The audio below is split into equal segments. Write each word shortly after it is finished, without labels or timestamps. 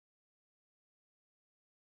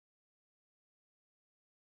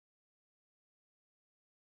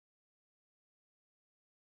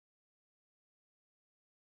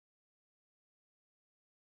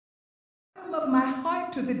bottom of my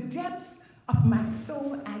heart, to the depths of my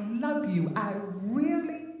soul, I love you. I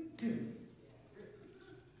really do.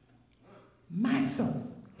 My soul,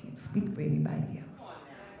 can't speak for anybody else.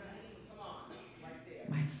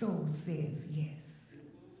 My soul says yes.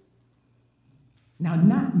 Now,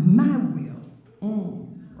 not my will,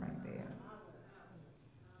 right there,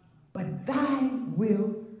 but thy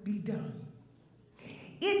will be done.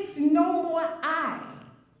 It's no more I,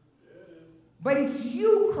 but it's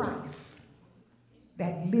you, Christ,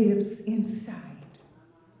 that lives inside.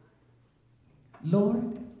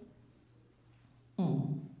 Lord,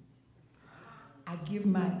 I give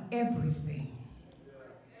my everything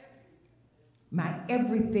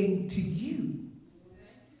to you,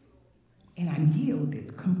 and I'm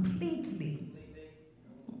yielded completely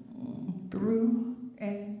through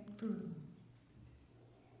and through.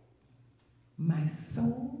 My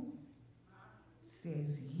soul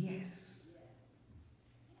says yes.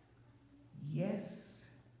 Yes,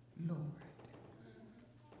 Lord.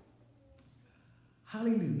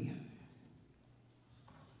 Hallelujah.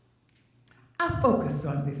 I focus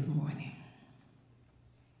on this morning.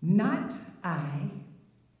 Not I,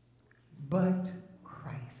 but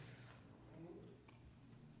Christ.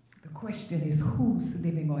 The question is, who's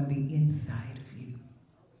living on the inside of you?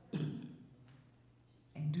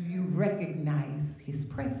 And do you recognize his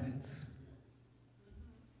presence?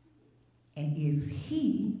 And is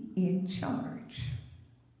he in charge?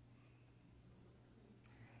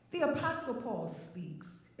 The Apostle Paul speaks,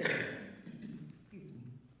 excuse me,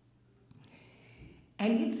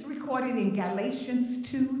 and it's recorded in Galatians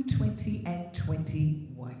 2:20 and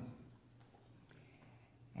 21.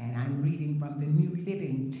 And I'm reading from the New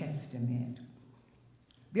Living Testament.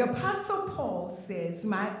 The Apostle Paul says,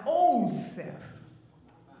 my old self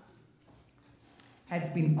has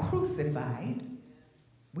been crucified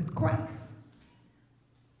with Christ.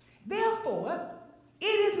 Therefore, it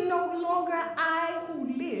is no longer I who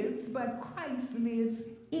lives, but Christ lives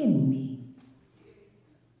in me.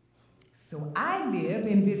 So I live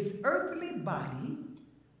in this earthly body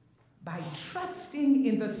by trusting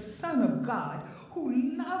in the Son of God who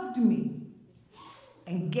loved me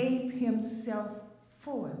and gave himself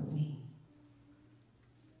for me.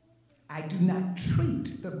 I do not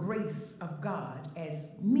treat the grace of God as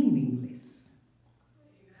meaningless.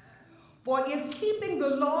 For if keeping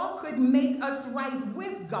the law could make us right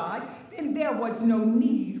with God, then there was no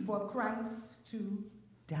need for Christ to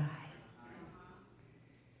die.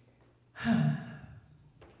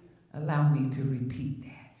 Allow me to repeat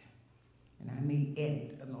that, and I may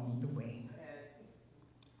edit along the way.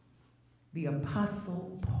 The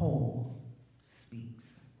Apostle Paul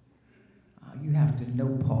speaks. You have to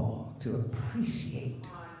know Paul to appreciate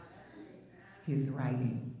his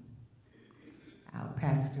writing. Our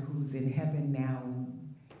pastor who's in heaven now,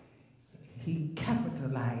 he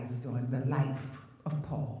capitalized on the life of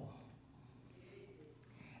Paul.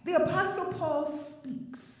 The Apostle Paul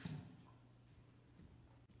speaks.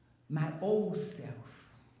 My old self,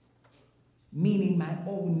 meaning my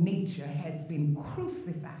old nature, has been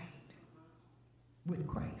crucified with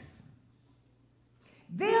Christ.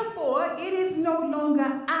 Therefore, it is no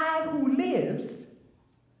longer I who lives,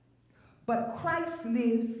 but Christ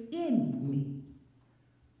lives in me.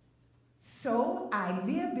 So I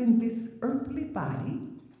live in this earthly body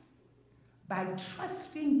by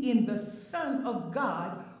trusting in the Son of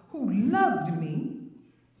God who loved me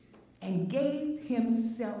and gave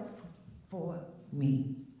himself for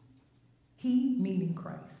me. He, meaning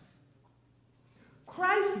Christ.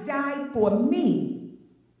 Christ died for me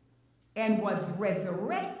and was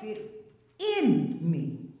resurrected in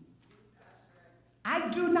me. I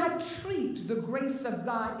do not treat the grace of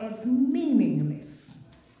God as meaningless,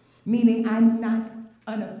 meaning I'm not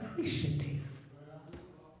unappreciative.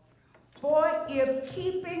 For if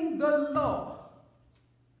keeping the law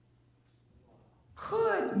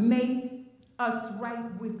could make us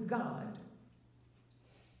right with God,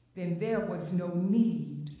 then there was no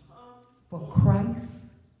need for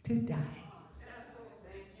Christ to die.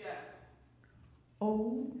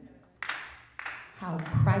 Oh, how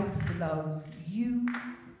Christ loves you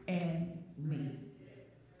and me.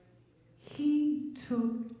 He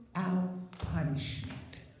took our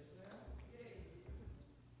punishment.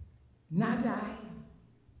 Not I,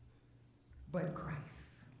 but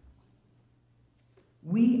Christ.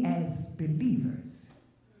 We as believers,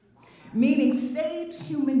 meaning saved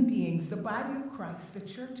human beings, the body of Christ, the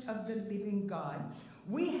church of the living God,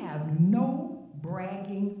 we have no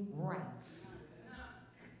bragging rights.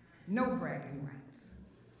 No bragging rights.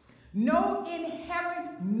 No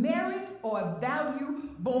inherent merit or value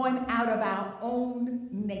born out of our own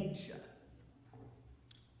nature.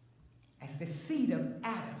 As the seed of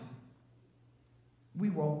Adam, we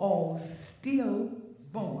were all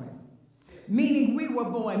stillborn, meaning we were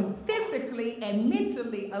born physically and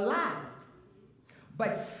mentally alive,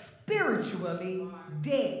 but spiritually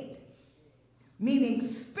dead, meaning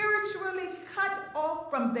spiritually cut off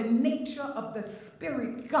from the nature of the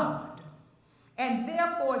Spirit God, and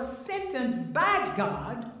therefore sentenced by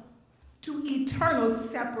God to eternal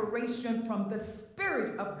separation from the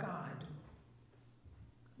Spirit of God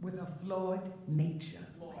with a flawed nature.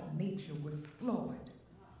 My nature was flawed.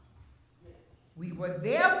 We were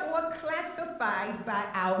therefore classified by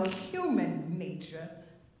our human nature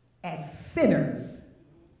as sinners,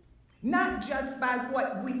 not just by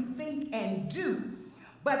what we think and do,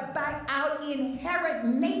 but by our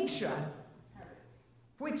inherent nature,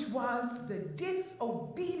 which was the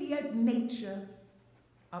disobedient nature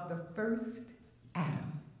of the first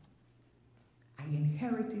Adam. I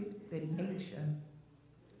inherited the nature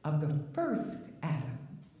of the first Adam,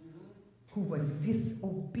 who was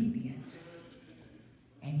disobedient,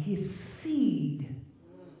 and his seed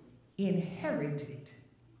inherited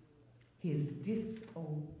his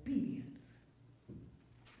disobedience.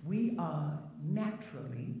 We are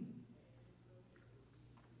naturally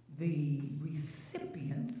the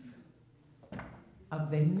recipients of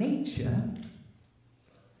the nature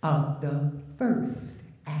of the first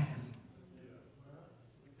Adam.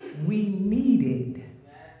 We needed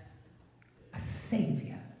a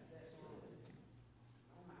Savior.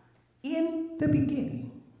 In the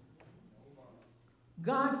beginning,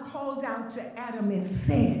 God called out to Adam and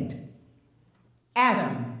said,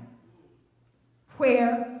 Adam,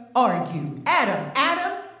 where are you? Adam,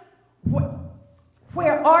 Adam,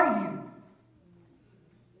 where are you?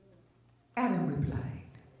 Adam replied,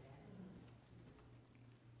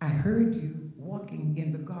 I heard you walking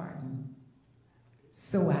in the garden,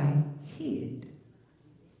 so I hid.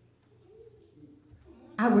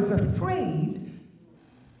 I was afraid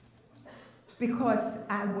because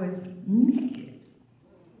I was naked,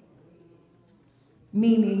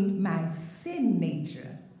 meaning my sin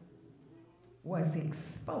nature was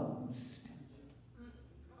exposed.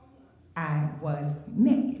 I was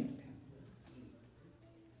naked.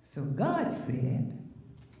 So God said,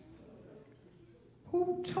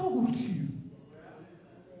 who told you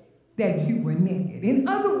that you were naked? In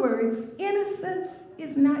other words, innocence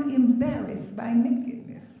is not embarrassed by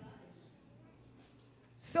nakedness.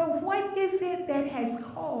 So what is it that has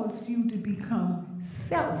caused you to become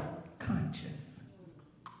self-conscious?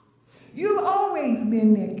 You've always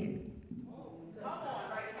been naked.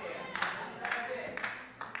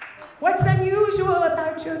 What's unusual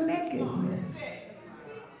about your nakedness?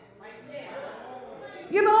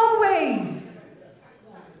 You've always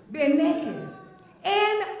been naked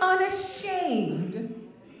and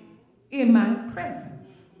unashamed in my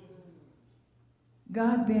presence.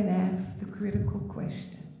 God then asked the critical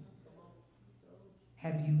question,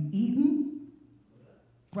 have you eaten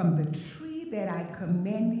from the tree that I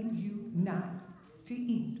commanded you not to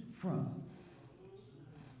eat from?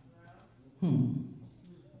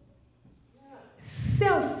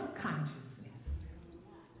 Self-consciousness.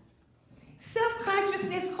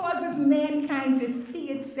 Self-consciousness causes mankind to see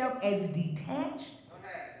itself as detached,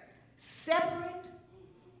 separate,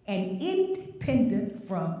 and independent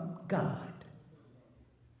from God.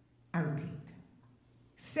 I repeat,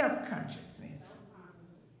 self-consciousness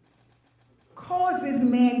causes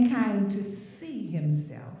mankind to see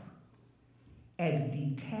himself as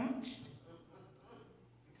detached,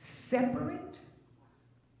 separate,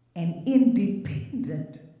 and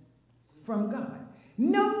independent from God.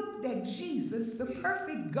 Note that Jesus, the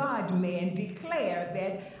perfect God-man, declared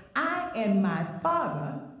that I and my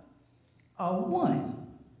Father are one.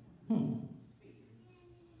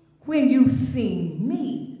 When you've seen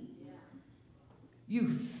me,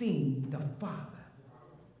 you've seen the Father.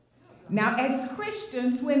 Now, as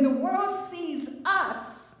Christians, when the world sees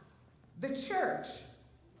us, the church,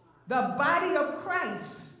 the body of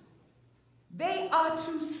Christ, they are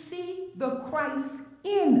to see the Christ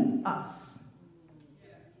in us.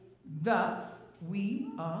 Thus, we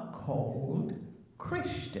are called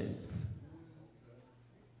Christians.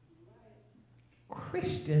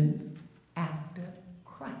 Christians after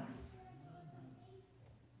Christ.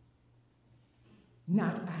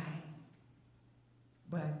 Not I,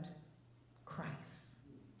 but Christ.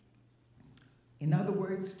 In other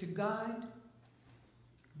words, to God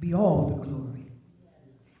be all the glory.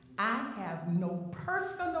 I have no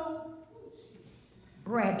personal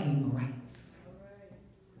bragging rights.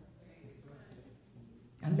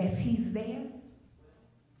 Unless he's there,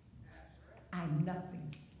 I'm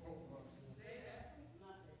nothing.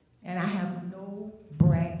 And I have no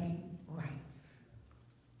bragging rights.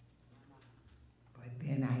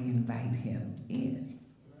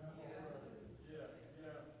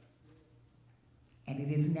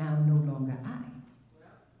 it is now no longer I,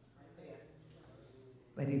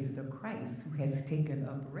 but it's the Christ who has taken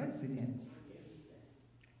up residence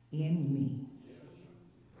in me.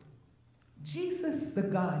 Jesus, the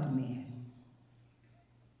God-man,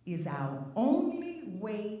 is our only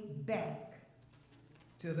way back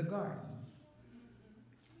to the garden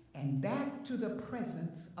and back to the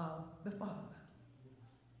presence of the Father.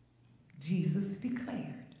 Jesus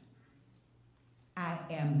declared, I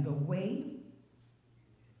am the way,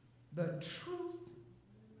 the truth,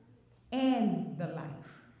 and the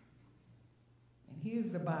life. And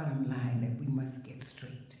here's the bottom line that we must get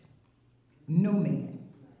straight. No man,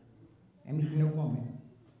 that means no woman,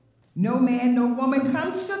 no man, no woman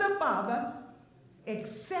comes to the Father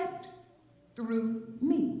except through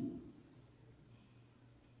me.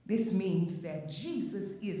 This means that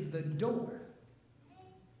Jesus is the door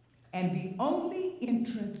and the only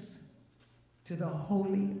entrance to the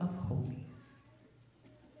Holy of Holies.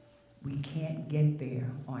 We can't get there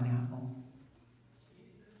on our own.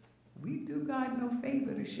 We do God no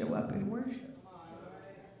favor to show up and worship.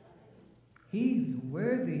 He's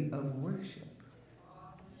worthy of worship.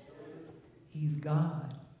 He's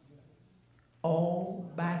God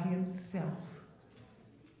all by himself,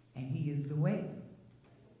 and he is the way.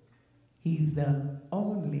 He's the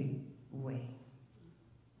only way.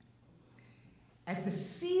 As the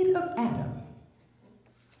seed of Adam,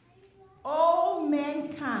 all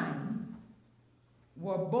mankind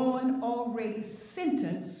were born already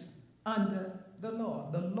sentenced under the law.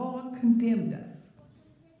 The law condemned us.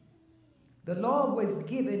 The law was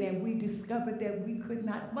given, and we discovered that we could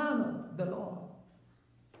not follow the law.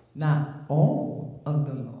 Not all of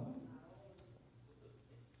the law.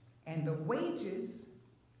 And the wages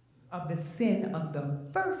of the sin of the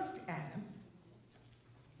first Adam,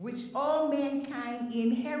 which all mankind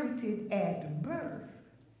inherited at birth,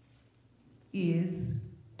 is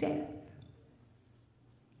death.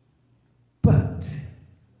 But,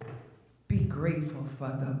 be grateful for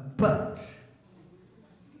the but.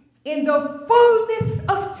 In the fullness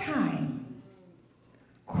of time,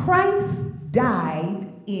 Christ died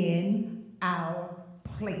in our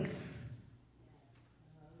place.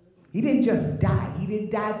 He didn't just die. He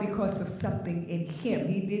didn't die because of something in him.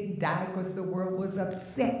 He didn't die because the world was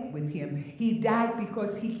upset with him. He died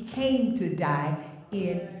because he came to die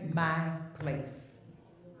in my place.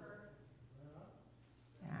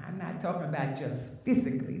 Now, I'm not talking about just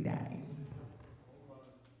physically dying.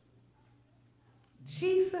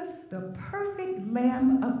 Jesus, the perfect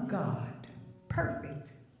Lamb of God,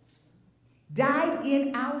 perfect, died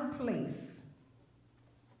in our place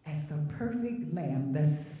as the perfect Lamb, the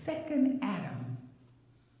second Adam,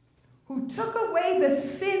 who took away the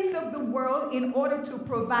sins of the world in order to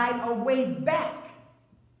provide a way back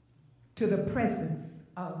to the presence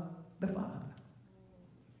of the Father.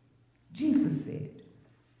 Jesus said,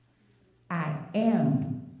 I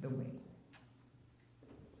am the way.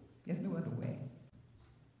 There's no other way.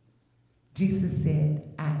 Jesus said,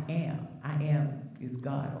 I am. I am is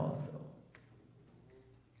God also.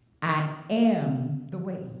 I am the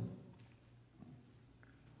way.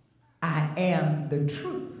 I am the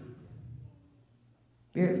truth.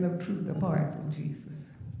 There is no truth apart from Jesus.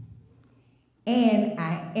 And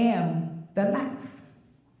I am the life.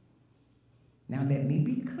 Now let me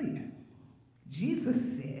be clear.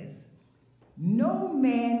 Jesus says, no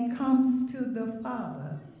man comes to the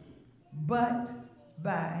Father but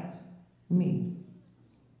by me.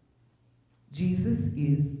 Jesus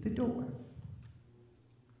is the door.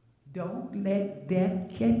 Don't let death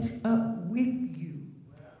catch up with you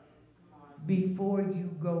before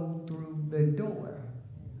you go through the door.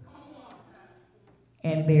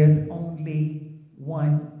 And there's only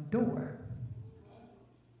one door.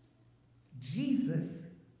 Jesus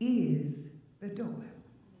is the door.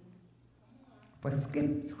 For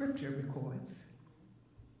scripture records,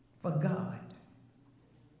 for God,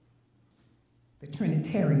 the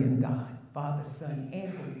Trinitarian God, Father, Son,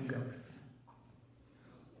 and Holy Ghost.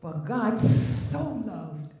 For God so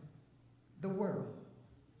loved the world,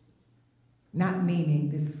 not meaning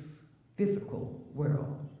this physical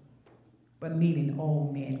world, but meaning all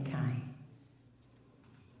mankind.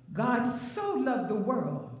 God so loved the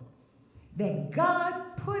world that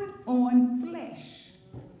God put on flesh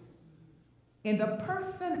in the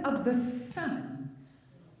person of the Son,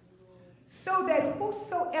 so that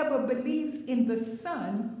whosoever believes in the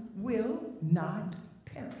Son will not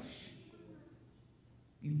perish.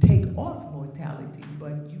 You take off mortality,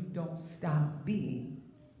 but you don't stop being.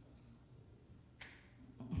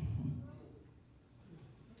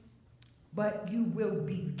 But you will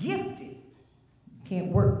be gifted. You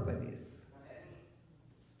can't work for this.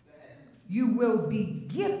 you will be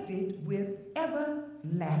gifted with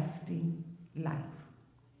everlasting life.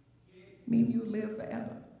 Meaning you'll live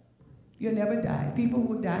forever. You'll never die. People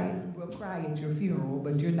will die and will cry at your funeral,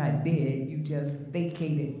 but you're not dead. You just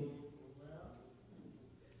vacated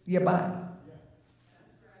your body.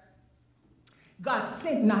 God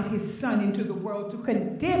sent not his Son into the world to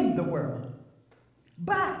condemn the world,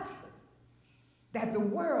 but that the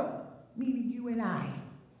world, meaning you and I,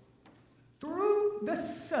 through the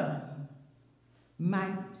Son,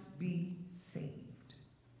 might be saved.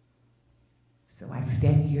 So I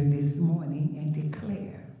stand here this morning and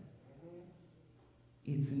declare,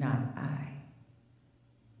 it's not I,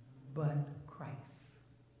 but Christ.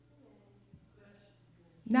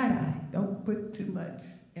 Not I. Don't put too much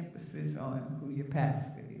emphasis on who your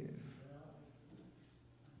pastor is.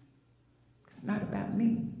 It's not about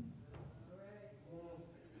me.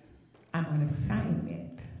 I'm on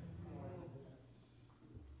assignment.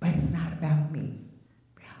 But it's not about me.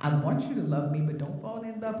 I want you to love me, but don't fall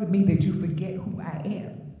in love with me that you forget who I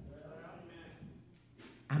am.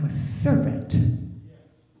 I'm a servant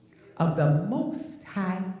of the Most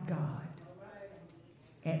High God.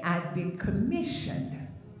 And I've been commissioned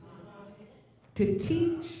to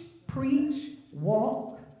teach, preach,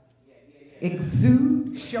 walk,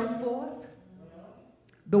 exude, show forth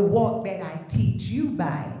the walk that I teach you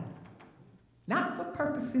by, not for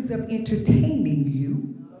purposes of entertaining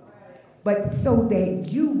you, but so that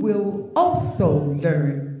you will also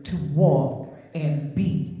learn to walk and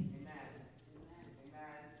be.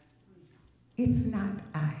 It's not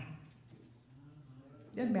I.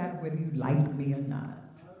 Doesn't matter whether you like me or not.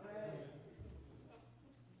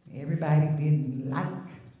 Everybody didn't like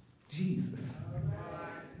Jesus.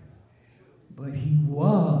 But he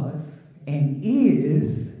was and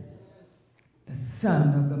is the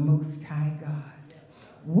Son of the Most High God.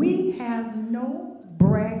 We have no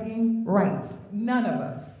bragging rights. None of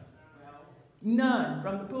us. None.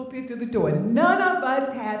 From the pulpit to the door. None of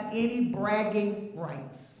us have any bragging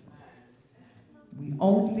rights. We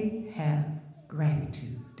only have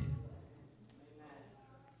gratitude.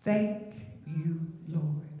 Thank you,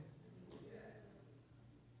 Lord.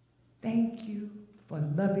 Thank you for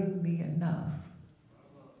loving me enough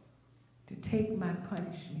to take my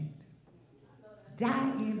punishment,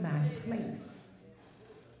 die in my place,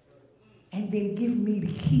 and then give me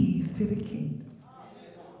the keys to the kingdom.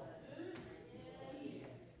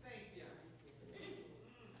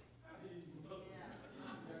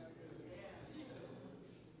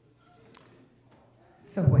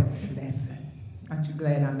 So what's the lesson? Aren't you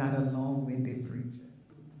glad I'm not a long-winded preacher?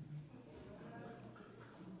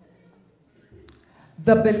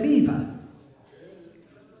 The believer.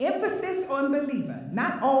 Emphasis on believer.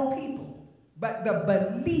 Not all people, but the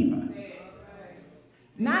believer.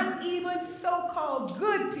 Not even so-called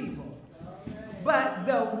good people, but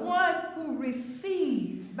the one who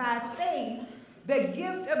receives by faith the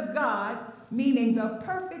gift of God, meaning the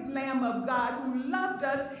perfect Lamb of God who loved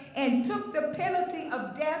us and took the penalty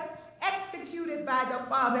of death executed by the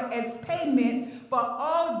Father as payment for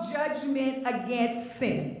all judgment against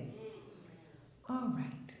sin. All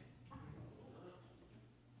right.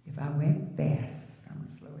 If I went fast, I'm going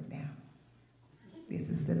to slow it down. This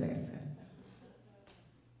is the lesson.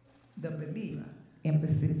 The believer,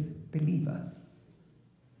 emphasis believer.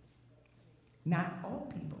 Not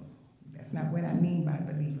all people. That's not what I mean by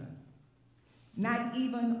believer. Not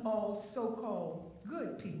even all so-called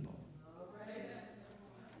good people.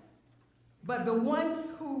 But the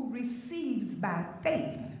ones who receives by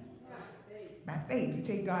faith. By faith, you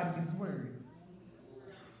take God at his word.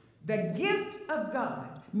 The gift of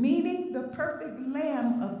God, meaning the perfect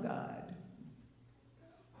Lamb of God,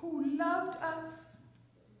 who loved us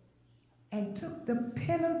and took the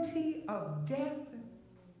penalty of death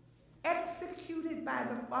executed by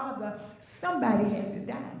the Father. Somebody had to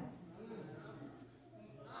die.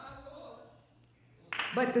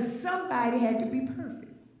 But the somebody had to be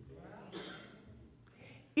perfect.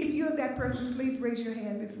 If you're that person, please raise your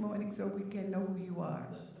hand this morning so we can know who you are.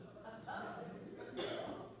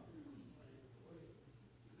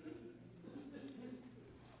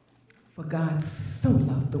 For God so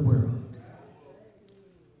loved the world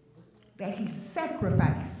that he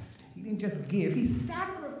sacrificed. He didn't just give, he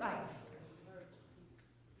sacrificed.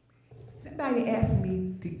 Somebody asked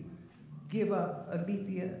me to give up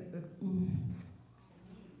Alethea.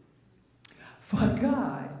 For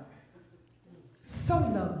God so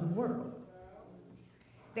loved the world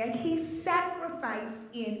that he sacrificed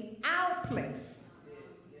in our place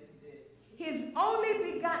his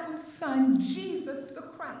only begotten Son, Jesus the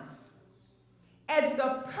Christ, as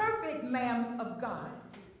the perfect Lamb of God,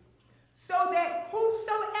 so that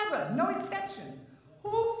whosoever, no exceptions,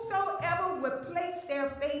 whosoever would place their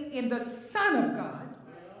faith in the Son of God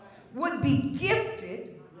would be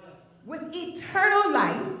gifted with eternal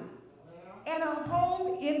life and a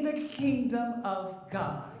home in the kingdom of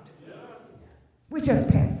God. We're just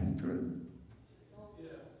passing through.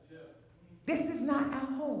 This is not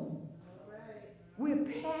our home. We're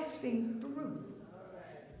passing through.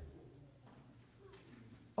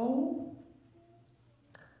 Oh,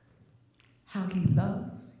 how he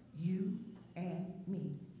loves you and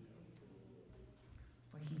me.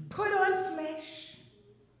 For he put on flesh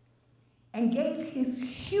and gave his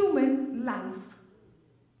human life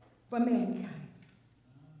for mankind.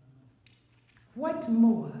 What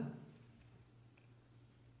more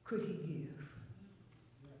could he give?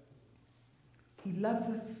 He loves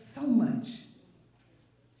us so much.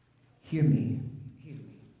 Hear me, hear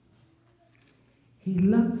me. He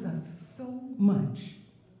loves us so much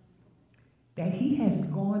that he has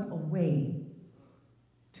gone away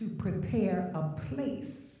to prepare a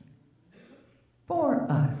place for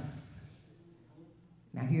us.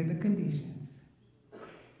 Now here are the conditions.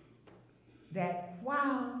 That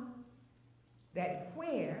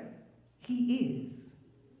where he is,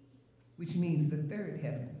 which means the third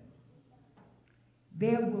heaven,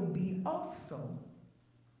 there will be also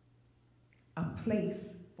a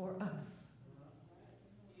place for us.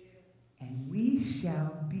 And we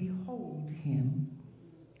shall behold him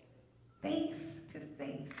face to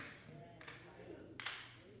face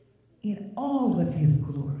in all of his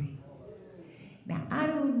glory. Now, I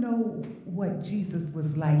don't know what Jesus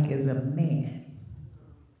was like as a man,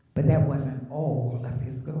 but that wasn't all of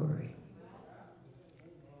his glory.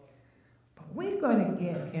 But we're going to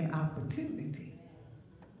get an opportunity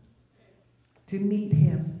to meet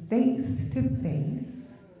him face to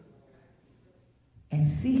face and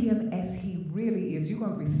see him as he really is. You're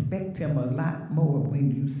going to respect him a lot more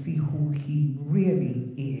when you see who he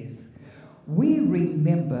really is. We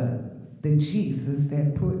remember the Jesus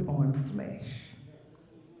that put on flesh.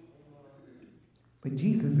 But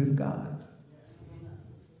Jesus is God.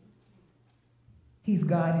 He's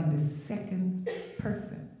God in the second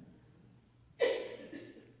person.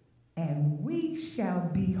 And we shall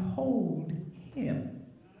behold him.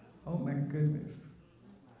 Oh my goodness.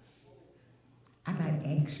 I'm not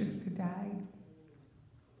anxious to die,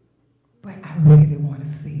 but I really want to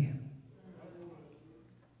see him.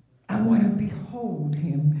 I want to behold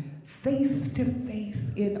him face to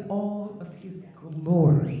face in all of his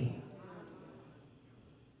glory.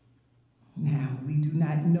 Now, we do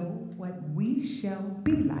not know what we shall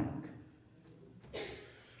be like.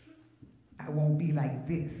 I won't be like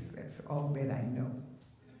this. That's all that I know.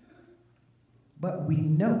 But we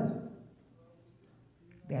know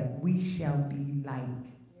that we shall be like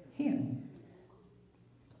him.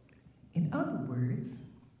 In other words,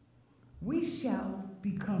 we shall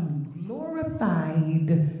become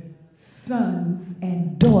glorified sons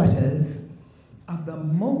and daughters of the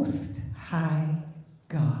Most High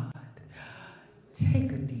God.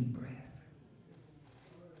 Take a deep breath.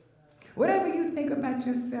 Whatever you think about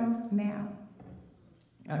yourself now,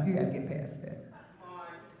 you got to get past that.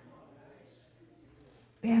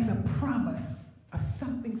 There's a promise of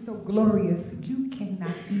something so glorious you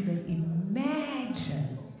cannot even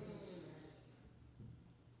imagine.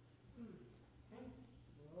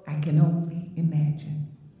 I can only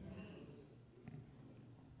imagine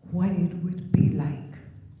what it would be like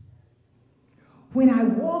when I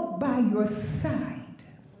walk by your side.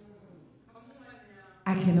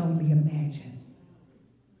 I can only imagine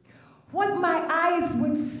what my eyes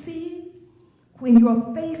would see when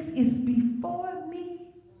your face is before me.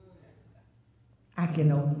 I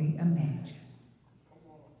can only imagine.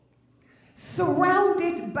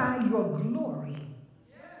 Surrounded by your glory,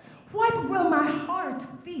 what will my heart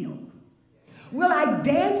feel? Will I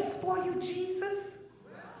dance for you, Jesus?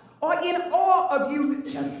 Or in awe of you,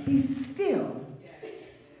 just be still?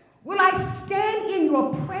 Will I stand in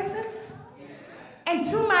your presence? And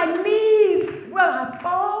to my knees will I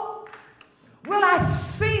fall? Will I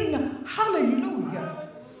sing hallelujah?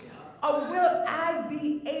 Or will I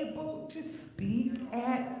be able to speak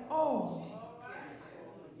at all?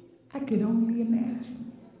 I can only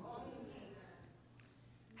imagine.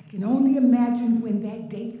 I can only imagine when that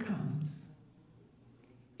day comes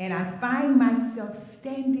and I find myself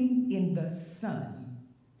standing in the sun.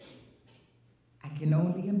 I can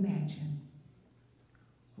only imagine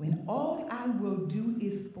when all I will do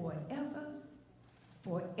is forever,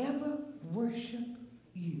 forever worship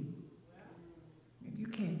you. You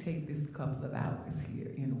can't take this couple of hours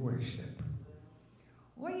here in worship.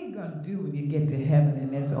 What are you going to do when you get to heaven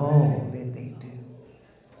and that's all that they do?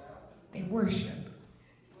 They worship.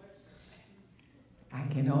 I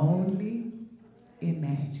can only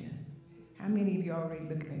imagine. How many of you already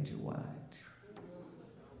looking at your watch?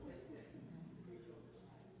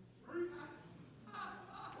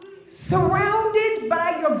 Surrounded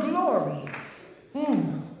by your glory.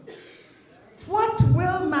 What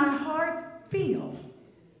will my heart feel?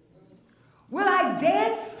 Will I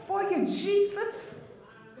dance for you, Jesus?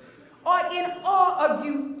 Or in awe of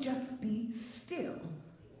you, just be still?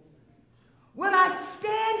 Will I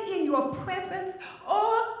stand in your presence,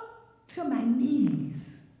 or to my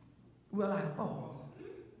knees will I fall?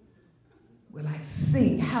 Will I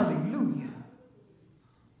sing hallelujah?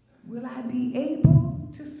 Will I be able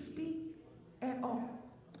to speak at all?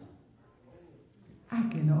 I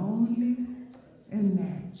can only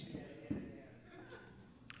imagine.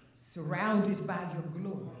 Surrounded by your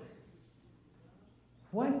glory,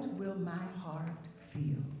 what will my heart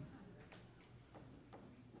feel?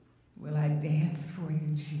 Will I dance for you,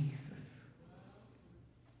 Jesus?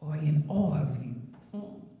 Or in awe of you?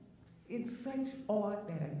 In such awe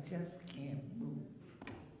that I just can't move.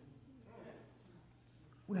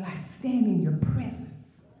 Will I stand in your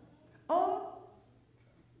presence? Or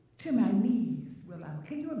to my knees will I?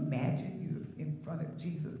 Can you imagine you in front of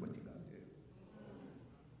Jesus, what you're going to do?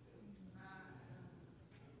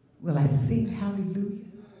 Will I sing hallelujah?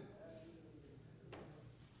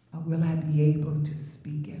 Or will I be able to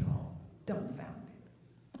speak at all? Dumbfounded.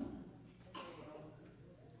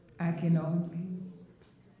 I can only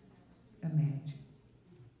imagine.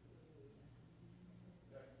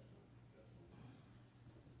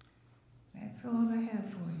 That's all I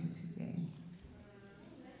have for you today.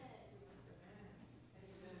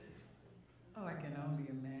 Oh, I can only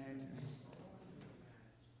imagine.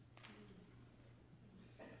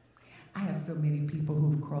 I have so many people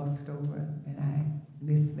who've crossed over, and I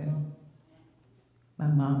miss them. My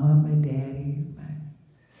mama, my daddy, my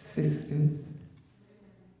sisters,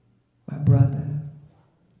 my brother,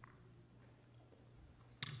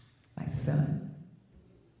 my son,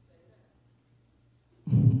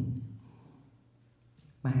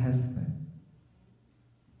 my husband.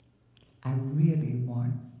 I really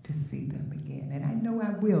want to see them again, and I know I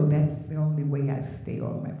will. That's the only way I stay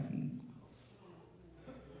on my feet.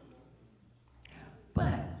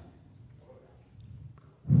 But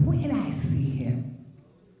when I see him,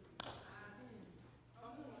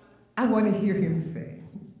 I want to hear him say,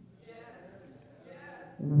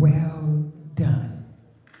 well done.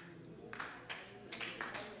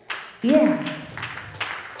 Yeah.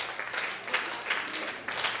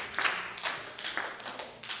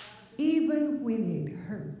 Even when it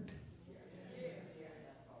hurt,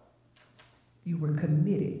 you were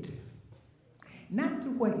committed. Not to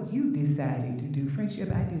what you decided to do.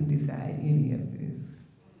 Friendship, I didn't decide any of this.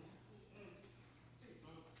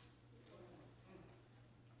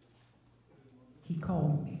 He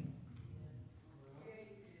called me.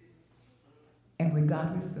 And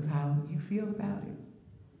regardless of how you feel about it,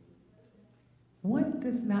 one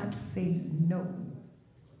does not say no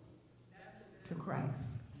to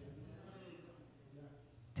Christ,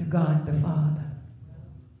 to God the Father.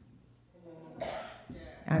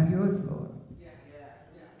 I'm yours, Lord.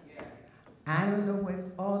 I don't know what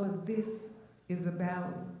all of this is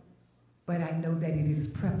about, but I know that it is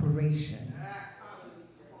preparation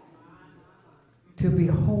to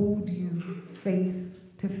behold you face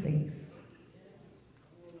to face.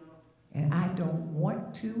 And I don't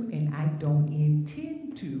want to, and I don't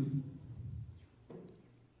intend to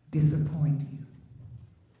disappoint you.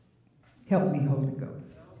 Help me, Holy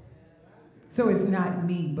Ghost. So it's not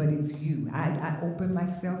me, but it's you. I open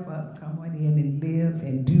myself up, come on in and live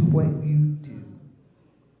and do what you do.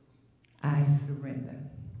 I surrender.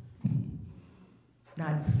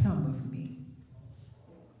 Not some of me,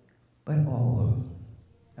 but all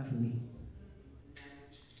of me.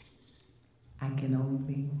 I can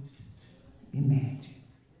only imagine.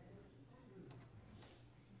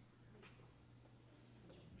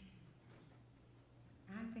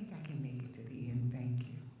 I think I can make it to the end. Thank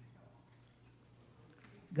you.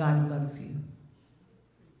 God loves you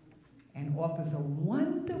and offers a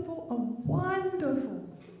wonderful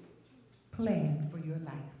plan for your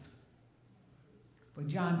life. For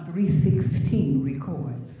John 3:16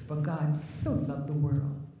 records, for God so loved the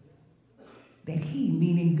world that he,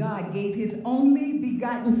 meaning God, gave his only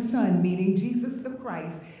begotten son, meaning Jesus the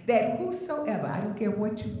Christ, that whosoever, I don't care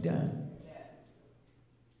what you've done,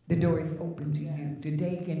 the door is open to you.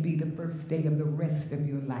 Today can be the first day of the rest of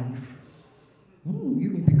your life. You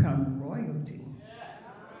can become royalty.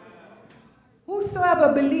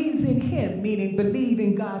 Whosoever believes in him, meaning believe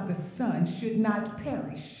in God the Son, should not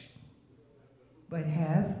perish, but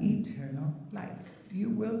have eternal life. You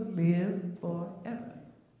will live forever.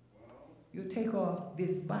 You'll take off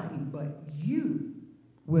this body, but you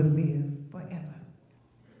will live forever.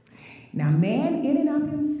 Now, man in and of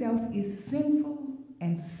himself is sinful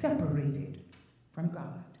and separated from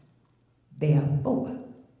God. Therefore,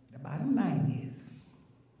 the bottom line is,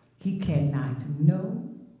 he cannot know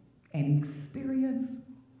and experience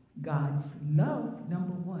God's love,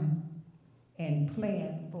 number one, and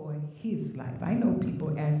plan for his life. I know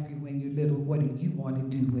people ask you when you're little, what do you want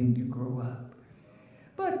to do when you grow up?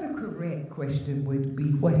 But the correct question would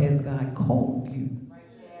be, what has God called you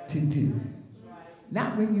to do?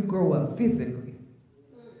 Not when you grow up physically,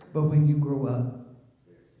 but when you grow up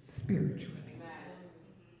spiritually.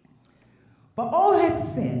 For all have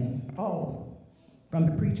sinned, all, from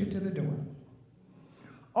the preacher to the door.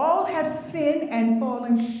 All have sinned and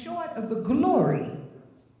fallen short of the glory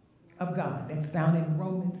of God. That's found in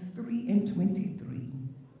Romans 3:23.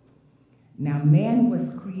 Now, man was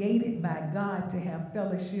created by God to have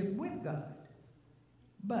fellowship with God.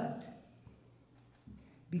 But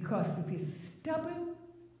because of his stubborn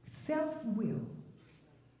self-will,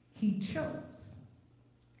 he chose.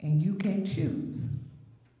 And you can choose.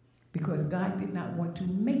 Because God did not want to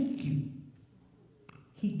make you.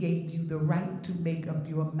 He gave you the right to make up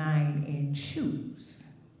your mind and choose.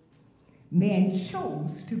 Man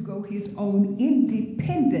chose to go his own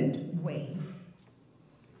independent way.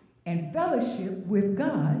 And fellowship with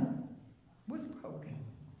God was broken.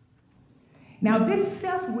 Now, this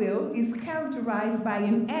self-will is characterized by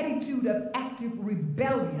an attitude of active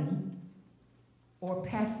rebellion or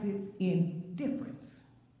passive indifference.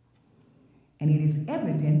 And it is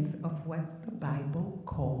evidence of what the Bible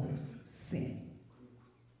calls sin.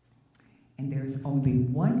 And there is only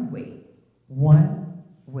one way.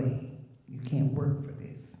 You can't work for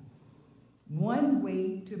this. One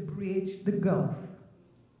way to bridge the gulf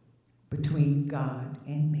between God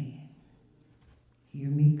and man. Hear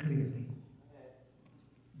me clearly.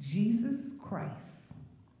 Jesus Christ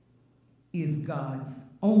is God's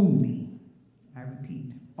only, I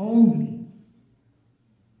repeat, only.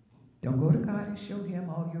 Don't go to God and show him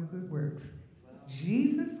all your good works.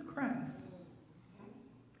 Jesus Christ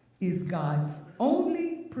is God's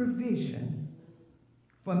only provision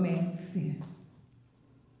for man's sin.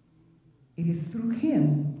 It is through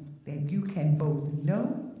him that you can both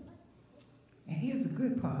know, and here's the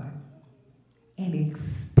good part, and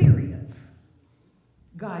experience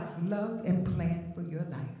God's love and plan for your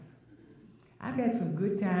life. I've had some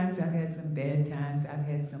good times, I've had some bad times, I've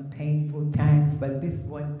had some painful times, but this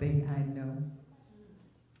one thing I know,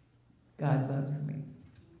 God loves me.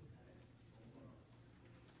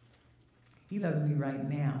 He loves me right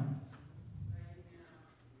now.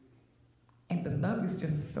 And the love is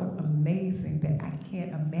just so amazing that I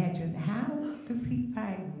can't imagine, how does he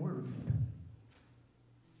find worth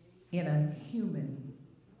in a human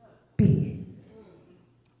being?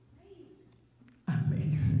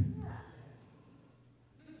 Amazing.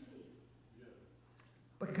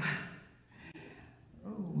 But God,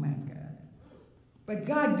 oh my God. But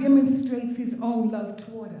God demonstrates his own love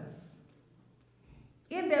toward us.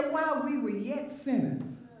 In that while we were yet sinners,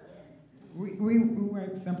 we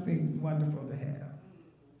weren't something wonderful to have.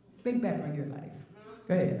 Think back on your life.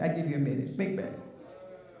 Go ahead, I'll give you a minute. Think back.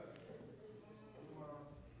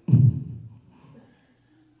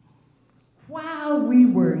 While we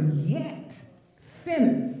were yet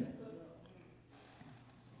sinners,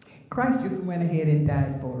 Christ just went ahead and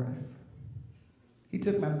died for us. He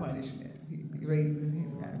took my punishment. He raised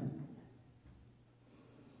his hand.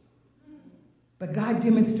 But God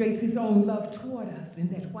demonstrates his own love toward us in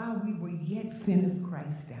that while we were yet sinners,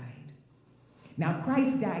 Christ died. Now,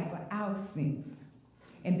 Christ died for our sins,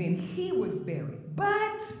 and then he was buried.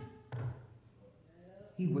 But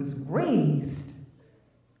he was raised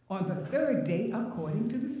on the third day according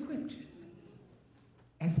to the scriptures.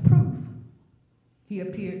 As proof, he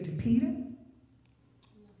appeared to Peter,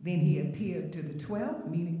 then he appeared to the 12,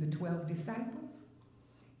 meaning the 12 disciples.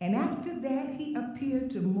 And after that, he appeared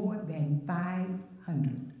to more than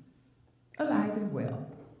 500, alive and well.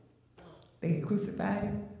 They had crucified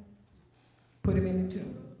him, put him in the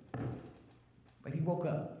tomb. But he woke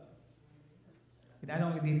up. Not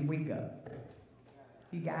only did he wake up,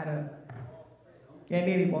 he got up, and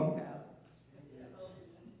then he walked out.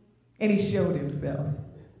 And he showed himself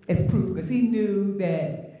as proof, because he knew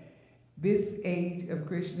that this age of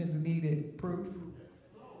Christians needed proof.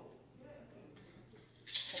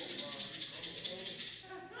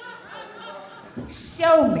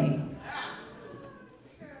 Show me.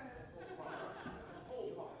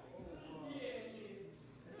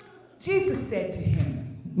 Jesus said to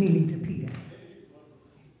him, meaning to Peter,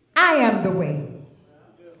 am the way,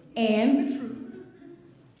 and the truth,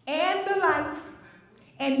 and the life.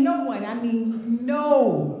 And no one, I mean no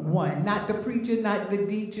one, not the preacher, not the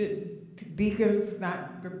deacons,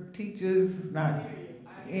 not the teachers, not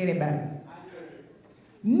anybody.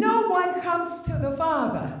 No one comes to the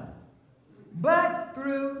Father but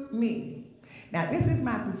through me. Now, this is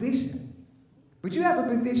my position, but you have a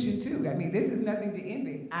position too. I mean, this is nothing to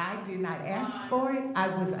envy. I did not ask for it. I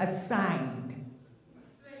was assigned.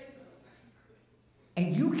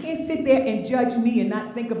 And you can't sit there and judge me and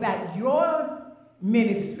not think about your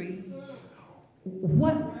ministry.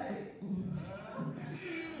 What?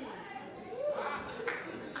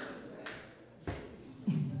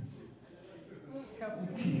 Help me,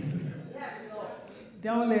 Jesus.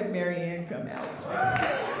 Don't let Mary Ann come out.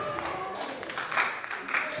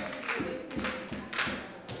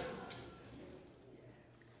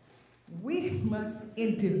 We must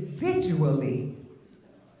individually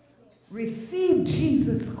receive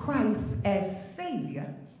Jesus Christ as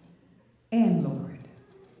Savior and Lord,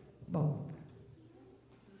 both.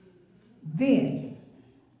 Then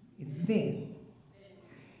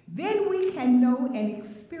we can know and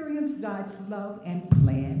experience God's love and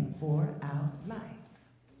plan for our lives.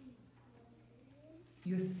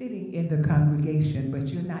 You're sitting in the congregation, but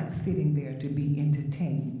you're not sitting there to be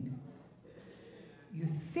entertained. You're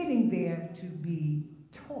sitting there to be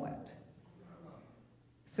taught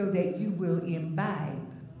so that you will imbibe,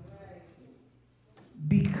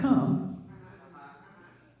 become,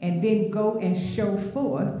 and then go and show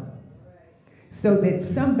forth so that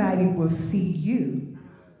somebody will see you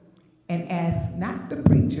and ask not the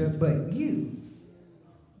preacher, but you,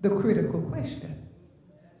 the critical question.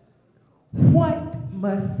 What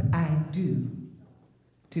must I do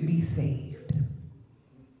to be saved?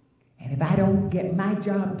 And if I don't get my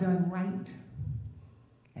job done right,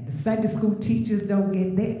 and the Sunday school teachers don't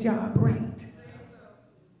get their job right,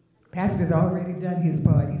 Pastor's already done his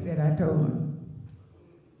part. He said, I told him.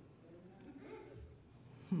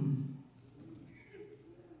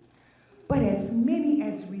 But as many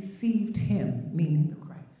as received him, meaning the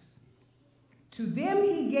Christ, to them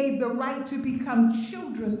he gave the right to become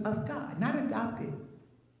children of God, not adopted,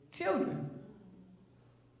 children,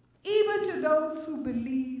 even to those who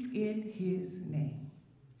believe in his name.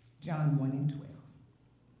 John 1:12.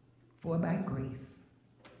 For by grace,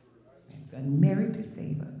 it's unmerited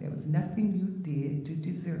favor. There was nothing you did to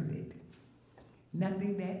deserve it.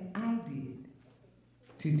 Nothing that I did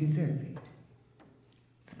to deserve it.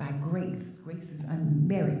 It's by grace. Grace is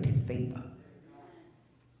unmerited favor.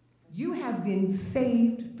 You have been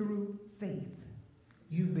saved through faith.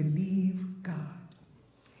 You believe God.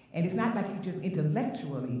 And it's not like you just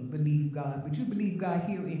intellectually believe God, but you believe God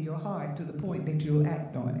here in your heart to the point that you'll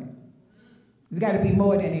act on it. It's got to be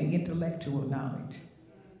more than an intellectual knowledge.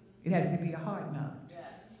 It has to be a heart knowledge.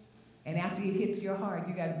 Yes. And after it hits your heart,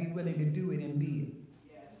 you got to be willing to do it and be it.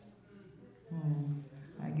 Yes.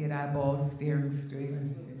 I get eyeballs staring straight.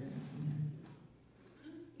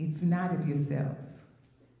 It's not of yourselves.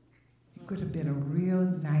 You could have been a real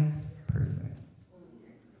nice person.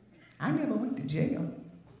 I never went to jail.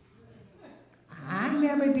 I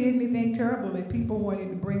never did anything terrible that people wanted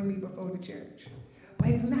to bring me before the church. But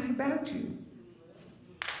it's not about you.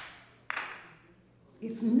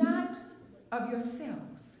 It's not of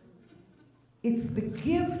yourselves. It's the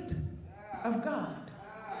gift of God.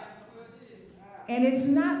 And it's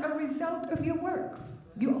not a result of your works.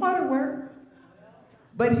 You ought to work.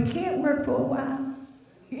 But if you can't work for a while,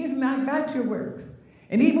 it's not about your works.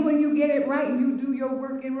 And even when you get it right and you do your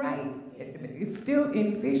working right, it's still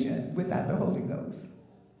inefficient without the Holy Ghost.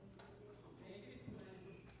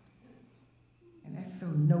 And that's so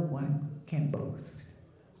no one can boast.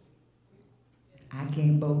 I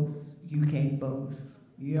can't boast. You can't boast.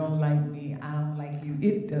 You don't like me. I don't like you.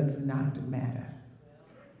 It does not matter.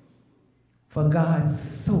 For God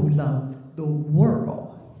so loved the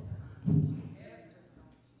world. When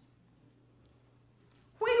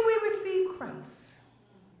we receive Christ,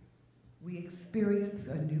 we experience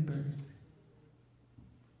a new birth.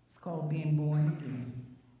 It's called being born again.